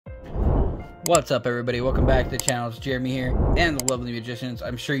What's up, everybody? Welcome back to the channel. It's Jeremy here and the Lovely Magicians.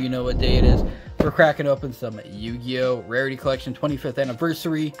 I'm sure you know what day it is. We're cracking open some Yu-Gi-Oh! Rarity Collection 25th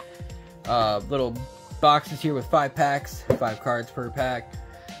Anniversary. Little boxes here with 5 packs, 5 cards per pack.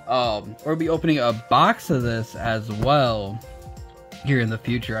 We'll be opening a box of this as well here in the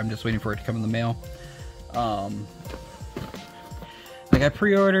future. I'm just waiting for it to come in the mail. Like I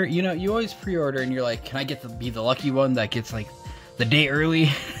pre-order, you know, you always pre-order and you're like, can I get to be the lucky one that gets like the day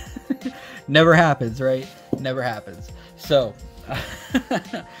early? Never happens, right? Never happens. So,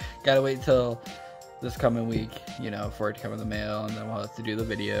 gotta wait till this coming week, you know, for it to come in the mail, and then we'll have to do the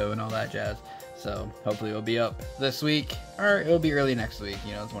video and all that jazz. So, hopefully it'll be up this week, or it'll be early next week,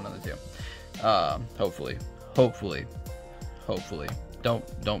 you know, it's one of the two. Hopefully.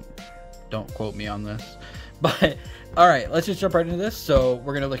 Don't quote me on this. But, alright, let's just jump right into this. So,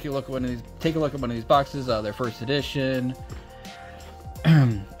 we're gonna take a look at one of these boxes, their first edition.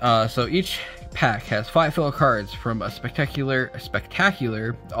 So each pack has 5 foil cards from a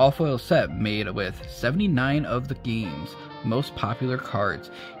spectacular all-foil set made with 79 of the game's most popular cards,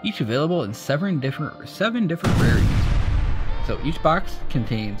 each available in 7 different rarities. So each box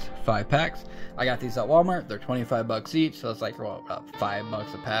contains 5 packs. I got these at Walmart. They're 25 bucks each, so it's like, well, about 5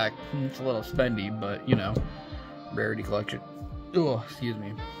 bucks a pack. It's a little spendy, but you know, Rarity Collection. Oh, excuse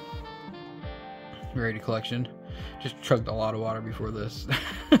me. Rarity Collection. Just chugged a lot of water before this.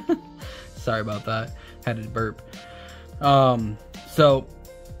 Sorry about that. Had to burp. So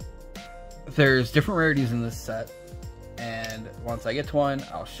there's different rarities in this set, and once I get to one,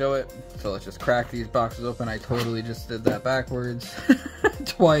 I'll show it. So let's just crack these boxes open. I totally just did that backwards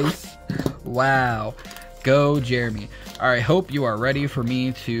twice. Wow. Go Jeremy. Alright, hope you are ready for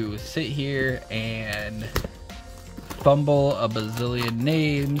me to sit here and fumble a bazillion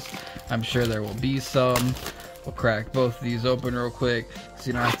names. I'm sure there will be some. We'll crack both of these open real quick so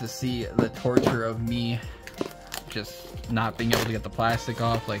you don't have to see the torture of me just not being able to get the plastic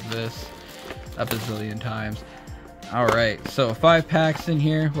off like this a bazillion times. Alright, so 5 packs in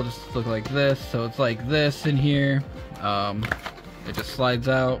here will just look like this. So it's like this in here. It just slides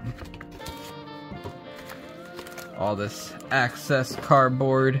out. All this access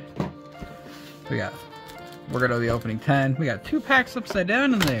cardboard. We're gonna be opening 10. We got 2 packs upside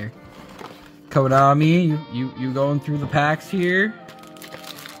down in there. Konami, you going through the packs here?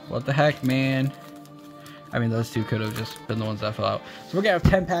 What the heck, man? I mean, those 2 could have just been the ones that fell out. So we're gonna have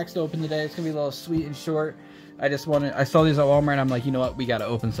 10 packs to open today. It's gonna be a little sweet and short. I saw these at Walmart and I'm like, you know what? We gotta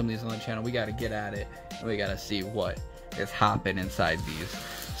open some of these on the channel. We gotta get at it. And we gotta see what is hopping inside these.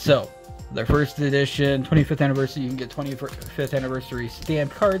 So, their first edition, 25th anniversary. You can get 25th anniversary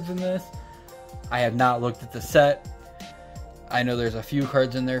stamped cards in this. I have not looked at the set. I know there's a few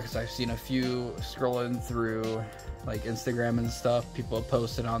cards in there because I've seen a few scrolling through like Instagram and stuff. People have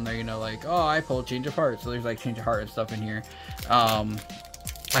posted on there, you know, like, oh, I pulled Change of Heart. So there's like Change of Heart and stuff in here. I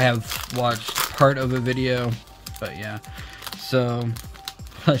have watched part of a video, but yeah. So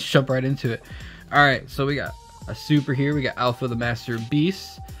let's jump right into it. All right, so we got a super here. We got Alpha the Master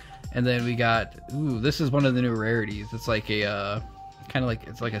Beast. And then we got, ooh, this is one of the new rarities. It's like a, kind of like,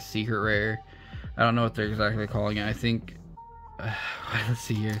 it's like a secret rare. I don't know what they're exactly calling it. I think, let's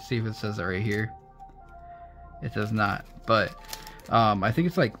see here, see if it says it right here. It does not, but I think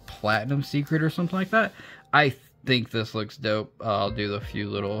it's like Platinum Secret or something like that. I think this looks dope. I'll do the few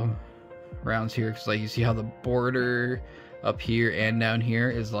little rounds here because like you see how the border up here and down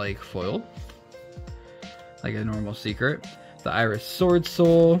here is like foiled, like a normal secret. The Iris Sword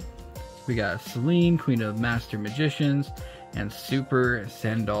Soul. We got Celine, Queen of Master Magicians, and Super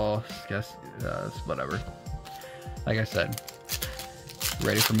Sandal. Guess whatever. Like I said.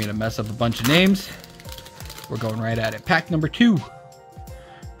 Ready for me to mess up a bunch of names? We're going right at it. Pack number 2.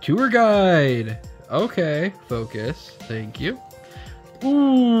 Tour Guide. Okay, focus. Thank you.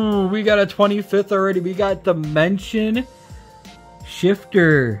 Ooh, we got a 25th already. We got Dimension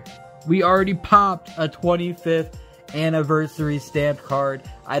Shifter. We already popped a 25th anniversary stamped card.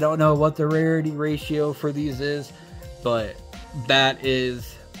 I don't know what the rarity ratio for these is, but that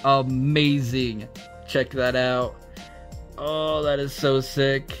is amazing. Check that out. Oh, that is so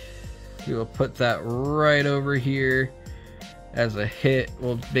sick. We will put that right over here as a hit.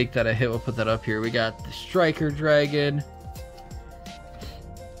 We'll make that a hit. We'll put that up here. We got the Striker Dragon,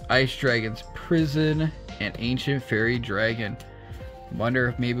 Ice Dragon's Prison, and Ancient Fairy Dragon. Wonder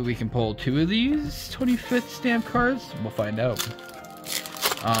if maybe we can pull 2 of these 25th stamp cards. We'll find out.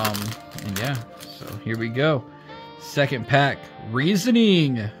 And yeah, so here we go. Second pack,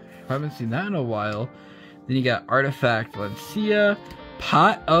 Reasoning. I haven't seen that in a while. Then you got Artifact Lancia,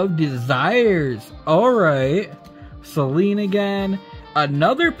 Pot of Desires. Alright. Celine again.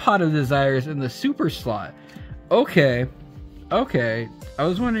 another Pot of Desires in the super slot. Okay. Okay. I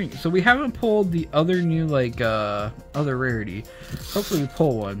was wondering, so we haven't pulled the other new, like, other rarity. Hopefully we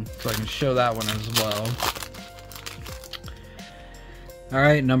pull one, so I can show that one as well.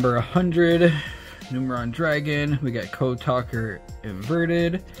 Alright, number 100. Numeron Dragon. We got Code Talker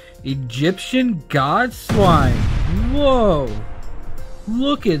Inverted. Egyptian God Swine. Whoa.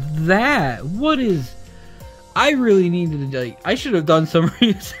 Look at that. What is... I really needed to, like, I should have done some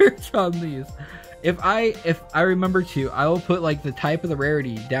research on these. If I remember to, I will put like the type of the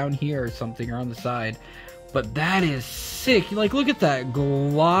rarity down here or something or on the side. But that is sick. Like, look at that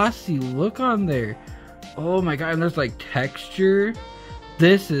glossy look on there. Oh my god, and there's like texture.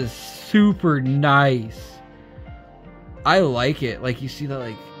 This is super nice. I like it. Like, you see that,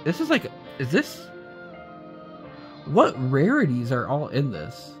 like, this is like, is this... What rarities are all in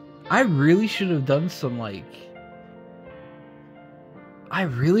this? I really should have done some, like... I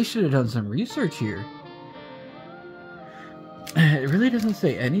really should have done some research here. It really doesn't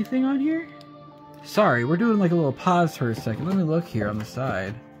say anything on here? Sorry, we're doing like a little pause for a second. Let me look here on the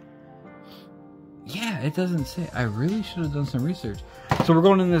side. Yeah, it doesn't say. I really should have done some research. So we're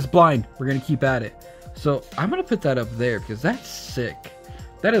going in this blind. We're going to keep at it. So I'm going to put that up there because that's sick.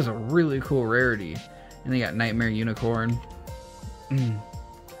 That is a really cool rarity. And they got Nightmare Unicorn.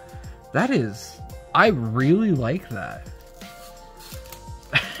 That is... I really like that.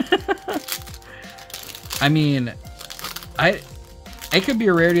 I mean, it could be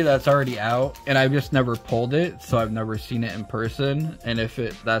a rarity that's already out, and I've just never pulled it, so I've never seen it in person. And if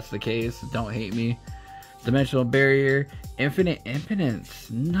that's the case, don't hate me. Dimensional Barrier, Infinite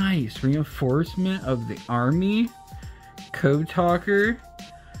Impotence, nice. Reinforcement of the Army, Code Talker,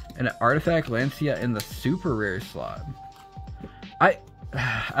 and an Artifact Lancia in the super rare slot. I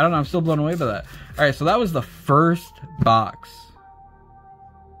don't know, I'm still blown away by that. Alright, so that was the first box.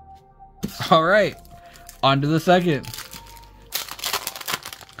 Alright, on to the second.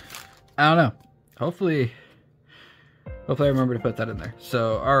 I don't know. Hopefully I remember to put that in there.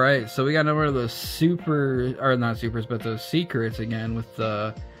 So, alright, so we got one of those super, or not supers, but those secrets again with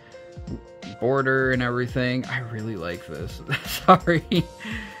the border and everything. I really like this. Sorry.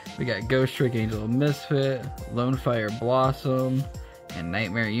 We got Ghost Trick Angel Misfit, Lone Fire Blossom, and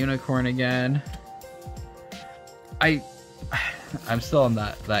Nightmare Unicorn again. I'm still on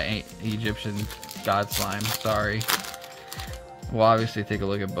that Egyptian God Slime. Sorry. We'll obviously take a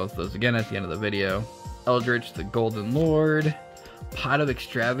look at both those again at the end of the video. Eldritch the Golden Lord, Pot of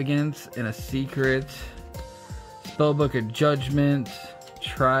Extravagance and a Secret, Spellbook of Judgment,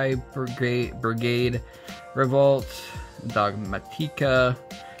 Brigade Revolt, Dogmatica,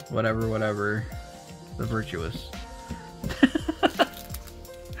 whatever, the Virtuous.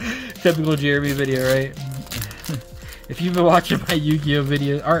 Typical Jeremy video, right? If you've been watching my Yu-Gi-Oh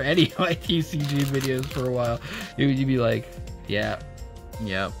videos, or any of my TCG videos for a while, you'd be like, yeah,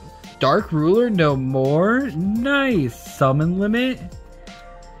 yep. Dark Ruler, no more. Nice. Summon Limit.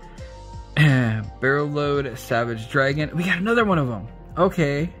 Barrel Load, Savage Dragon. We got another one of them.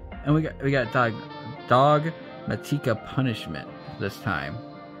 Okay. And we got Dogmatica Punishment this time.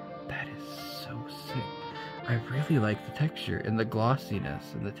 That is so sick. I really like the texture and the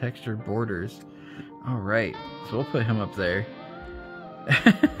glossiness and the textured borders. Alright. So we'll put him up there.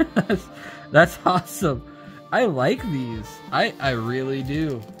 That's awesome. I like these. I really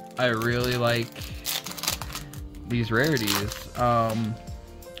do. I really like these rarities.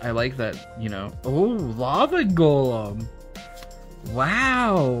 I like that, you know. Oh, Lava Golem.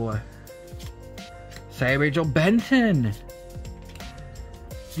 Wow. Cyber Angel Benton.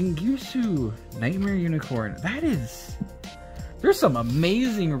 Jingusu. Nightmare Unicorn. That is... There's some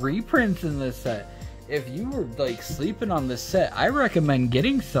amazing reprints in this set. If you were like sleeping on this set, I recommend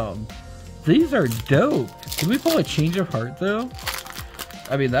getting some. These are dope. Can we pull a Change of Heart though?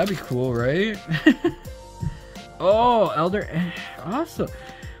 I mean, that'd be cool, right? Oh, Elder... Awesome.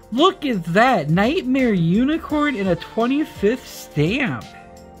 Look at that. Nightmare Unicorn in a 25th stamp.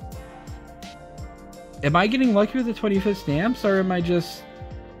 Am I getting lucky with the 25th stamps? Or am I just,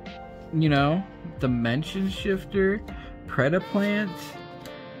 you know, Dimension Shifter, Predaplant,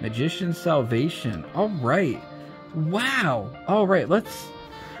 Magician's Salvation. Alright. Wow. Alright, let's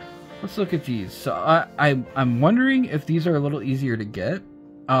look at these. So I'm wondering if these are a little easier to get.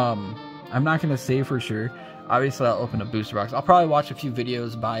 I'm not gonna say for sure. Obviously, I'll open a booster box. I'll probably watch a few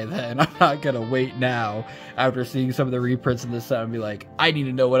videos by then. I'm not gonna wait now after seeing some of the reprints in this set and be like, I need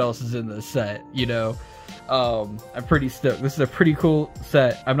to know what else is in this set, you know? I'm pretty stoked. This is a pretty cool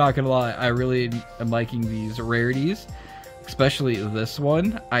set. I'm not gonna lie. I really am liking these rarities. Especially this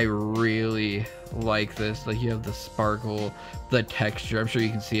one, I really like this. Like, you have the sparkle, the texture, I'm sure you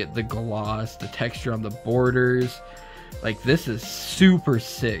can see it, the gloss, the texture on the borders. Like, this is super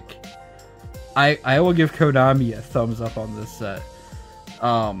sick. I will give Konami a thumbs up on this set.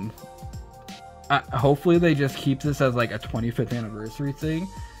 Hopefully they just keep this as like a 25th anniversary thing,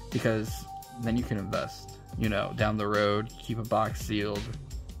 because then you can invest, you know, down the road, keep a box sealed.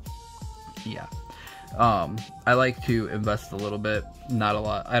 Yeah. I like to invest a little bit, not a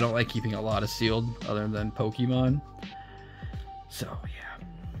lot. I don't like keeping a lot of sealed other than Pokemon. So,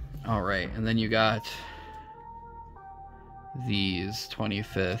 yeah. Alright, and then you got these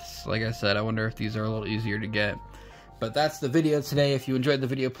 25ths. Like I said, I wonder if these are a little easier to get. But that's the video today. If you enjoyed the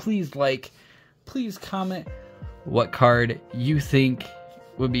video, please like, please comment what card you think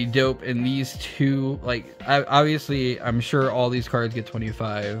would be dope in these two. Like, obviously, I'm sure all these cards get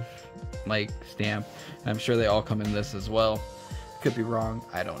 25 like stamp. I'm sure they all come in this as well. Could be wrong,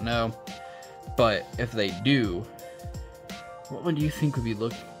 I don't know. But if they do, what one do you think would be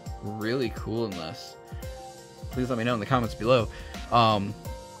look really cool in this? Please let me know in the comments below. I don't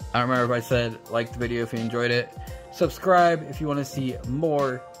remember if I said like the video if you enjoyed it. Subscribe if you want to see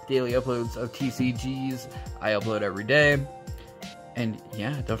more daily uploads of TCGs. I upload every day. And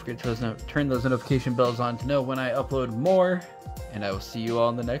yeah, don't forget to turn those notification bells on to know when I upload more. And I will see you all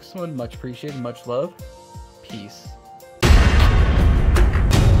in the next one. Much appreciated, much love. Peace.